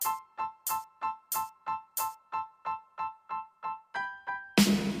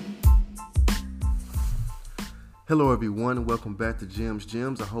Hello everyone and welcome back to Jim's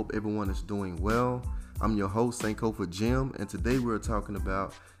Gems. I hope everyone is doing well. I'm your host, Sankofa Jim, and today we're talking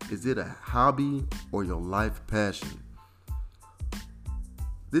about, is it a hobby or your life passion?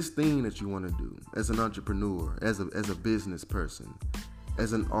 This thing that you want to do as an entrepreneur, as a business person,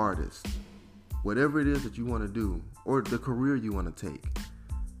 as an artist, whatever it is that you want to do, or the career you want to take,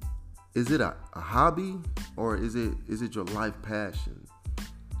 is it a hobby or is it your life passion?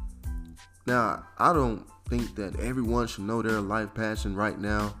 Now, I don't think that everyone should know their life passion right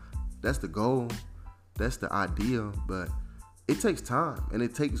now. That's the goal. That's the idea. But it takes time and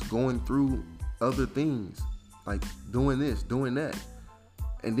it takes going through other things, like doing this, doing that.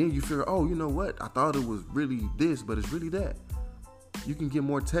 And then you figure, oh, you know what? I thought it was really this, but it's really that. You can get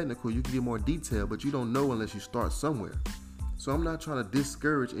more technical, you can get more detailed, but you don't know unless you start somewhere. So I'm not trying to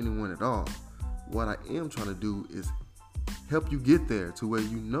discourage anyone at all. What I am trying to do is help you get there to where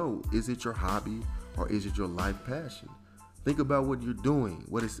you know, is it your hobby or is it your life passion? Think about what you're doing,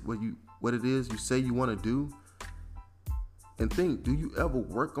 what it is you say you want to do, and think, do you ever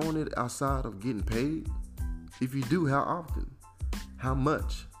work on it outside of getting paid? If you do, how often? How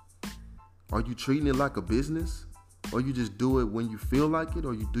much? Are you treating it like a business? Or you just do it when you feel like it?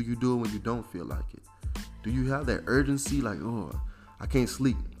 Or do you do it when you don't feel like it? Do you have that urgency like, oh, I can't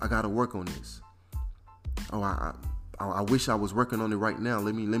sleep, I gotta work on this? Oh, I wish I was working on it right now.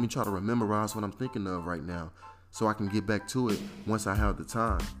 Let me try to memorize what I'm thinking of right now so I can get back to it once I have the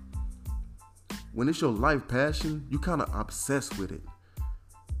time. When it's your life passion, you kind of obsessed with it.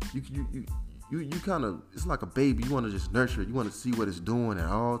 You kind of, it's like a baby. You want to just nurture it. You want to see what it's doing at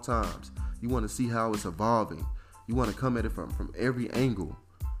all times. You want to see how it's evolving. You want to come at it from every angle.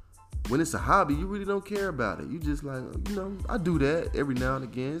 When it's a hobby, you really don't care about it. You just like, I do that every now and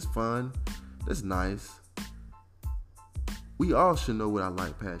again. It's fun. That's nice. We all should know what our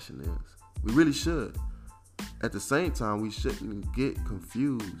life passion is. We really should. At the same time, we shouldn't get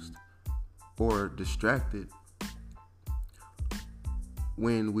confused or distracted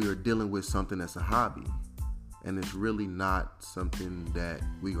when we are dealing with something that's a hobby and it's really not something that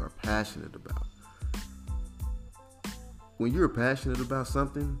we are passionate about. When you're passionate about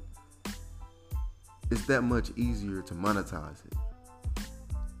something, it's that much easier to monetize it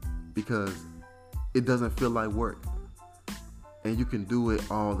because it doesn't feel like work. And you can do it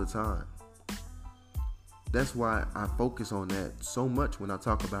all the time. That's why I focus on that so much when I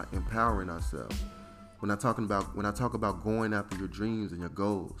talk about empowering ourselves. When I talk about going after your dreams and your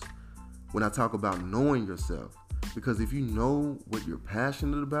goals. When I talk about knowing yourself. Because if you know what you're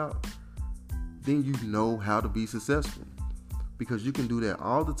passionate about, then you know how to be successful. Because you can do that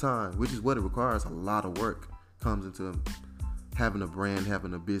all the time, which is what it requires. A lot of work comes into having a brand,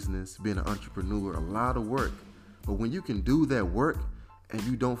 having a business, being an entrepreneur, a lot of work. But when you can do that work and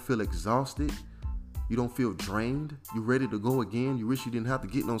you don't feel exhausted, you don't feel drained, you're ready to go again, you wish you didn't have to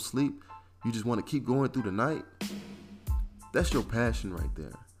get no sleep, you just want to keep going through the night, that's your passion right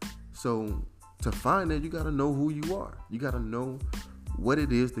there. So to find that, you got to know who you are. You got to know what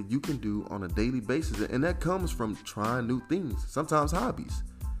it is that you can do on a daily basis. And that comes from trying new things, sometimes hobbies.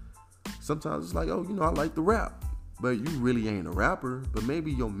 Sometimes it's like, oh, I like to rap. But you really ain't a rapper. But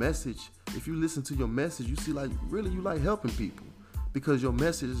maybe your message, if you listen to your message, you see like really you like helping people because your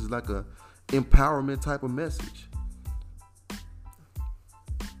message is like a empowerment type of message.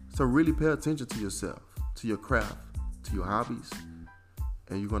 So really pay attention to yourself, to your craft, to your hobbies,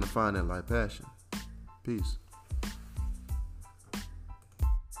 and you're going to find that life passion. Peace.